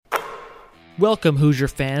Welcome, Hoosier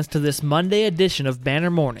fans, to this Monday edition of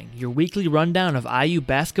Banner Morning, your weekly rundown of IU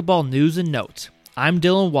basketball news and notes. I'm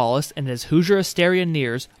Dylan Wallace, and as Hoosier Hysteria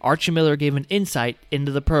nears, Archie Miller gave an insight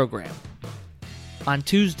into the program. On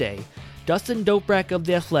Tuesday, Dustin Doperak of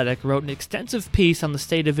The Athletic wrote an extensive piece on the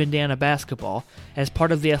state of Indiana basketball as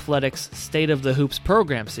part of The Athletic's State of the Hoops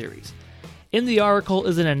program series. In the article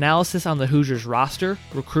is an analysis on the Hoosiers' roster,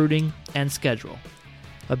 recruiting, and schedule.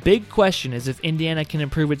 A big question is if Indiana can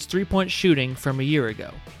improve its three-point shooting from a year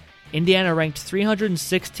ago. Indiana ranked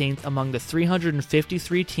 316th among the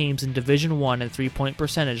 353 teams in Division I in three-point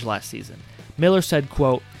percentage last season. Miller said,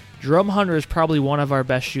 quote, "Jerome Hunter is probably one of our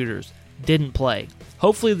best shooters. Didn't play.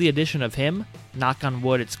 Hopefully the addition of him, knock on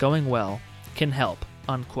wood it's going well, can help,"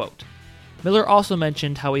 unquote. Miller also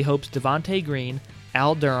mentioned how he hopes Devontae Green,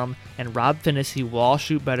 Al Durham, and Rob Finney will all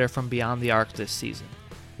shoot better from beyond the arc this season.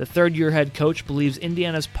 The third-year head coach believes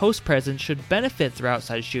Indiana's post presence should benefit through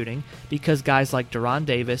outside shooting because guys like Deron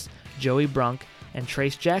Davis, Joey Brunk, and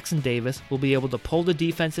Trace Jackson Davis will be able to pull the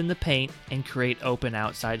defense in the paint and create open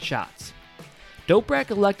outside shots. Doperak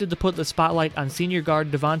elected to put the spotlight on senior guard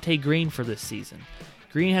Devontae Green for this season.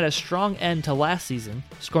 Green had a strong end to last season,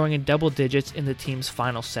 scoring in double digits in the team's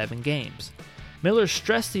final 7 games. Miller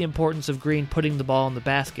stressed the importance of Green putting the ball in the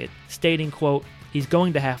basket, stating, quote, "He's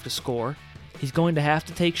going to have to score. He's going to have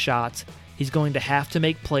to take shots. He's going to have to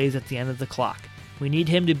make plays at the end of the clock. We need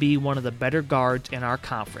him to be one of the better guards in our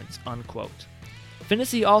conference," unquote.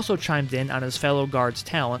 Finney also chimed in on his fellow guard's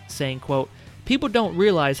talent, saying, quote, "People don't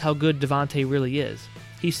realize how good Devontae really is.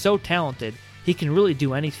 He's so talented, he can really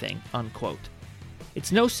do anything," unquote.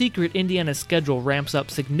 It's no secret Indiana's schedule ramps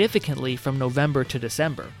up significantly from November to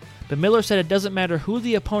December, but Miller said it doesn't matter who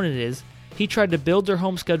the opponent is. He tried to build their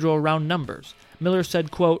home schedule around numbers. Miller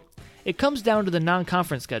said, quote, "It comes down to the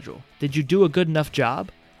non-conference schedule. Did you do a good enough job?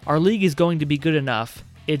 Our league is going to be good enough.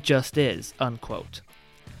 It just is," unquote.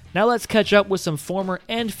 Now let's catch up with some former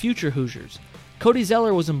and future Hoosiers. Cody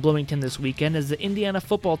Zeller was in Bloomington this weekend as the Indiana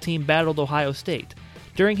football team battled Ohio State.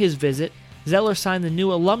 During his visit, Zeller signed the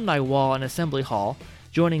new alumni wall in Assembly Hall,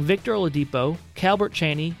 joining Victor Oladipo, Calbert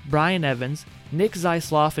Chaney, Brian Evans, Nick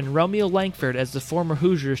Zeisloff, and Romeo Langford as the former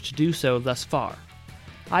Hoosiers to do so thus far.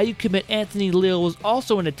 IU commit Anthony Leal was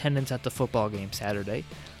also in attendance at the football game Saturday.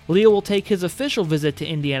 Leal will take his official visit to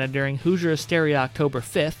Indiana during Hoosier Hysteria October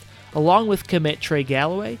 5th, along with commit Trey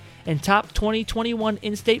Galloway and top 2021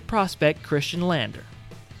 in-state prospect Christian Lander.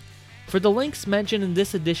 For the links mentioned in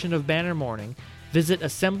this edition of Banner Morning, visit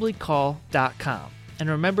assemblycall.com. And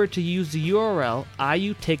remember to use the URL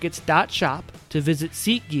iutickets.shop to visit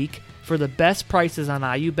SeatGeek for the best prices on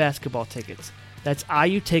IU basketball tickets. That's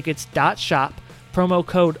iutickets.shop. Promo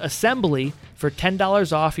code ASSEMBLY for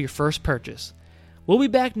 $10 off your first purchase. We'll be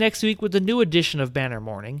back next week with a new edition of Banner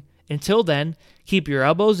Morning. Until then, keep your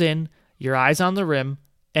elbows in, your eyes on the rim,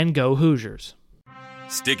 and go Hoosiers.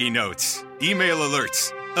 Sticky notes, email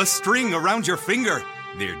alerts, a string around your finger.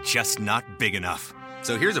 They're just not big enough.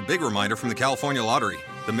 So here's a big reminder from the California Lottery.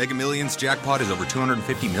 The Mega Millions jackpot is over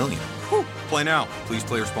 $250 million. Whew. Play now. Please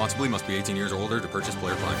play responsibly. Must be 18 years or older to purchase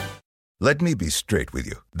player fine. Let me be straight with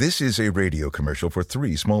you. This is a radio commercial for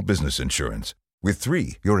 3 small business insurance. With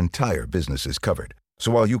 3, your entire business is covered.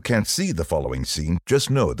 So while you can't see the following scene,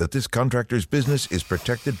 just know that this contractor's business is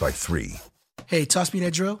protected by 3. Hey, toss me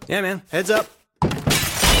that drill. Yeah, man. Heads up. Oh,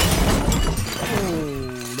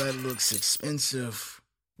 that looks expensive.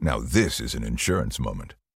 Now this is an insurance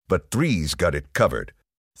moment. But 3's got it covered.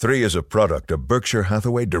 3 is a product of Berkshire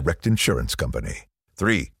Hathaway Direct Insurance Company.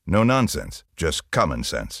 3, no nonsense, just common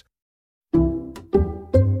sense.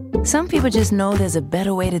 Some people just know there's a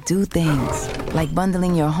better way to do things, like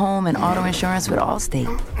bundling your home and auto insurance with Allstate,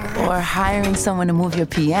 or hiring someone to move your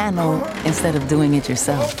piano instead of doing it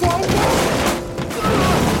yourself.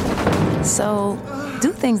 So,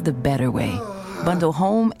 do things the better way. Bundle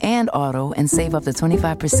home and auto and save up to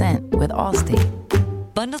 25% with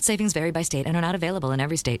Allstate. Bundled savings vary by state and are not available in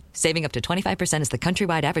every state. Saving up to 25% is the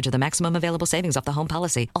countrywide average of the maximum available savings off the home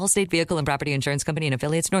policy. Allstate Vehicle and Property Insurance Company and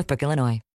Affiliates, Northbrook, Illinois.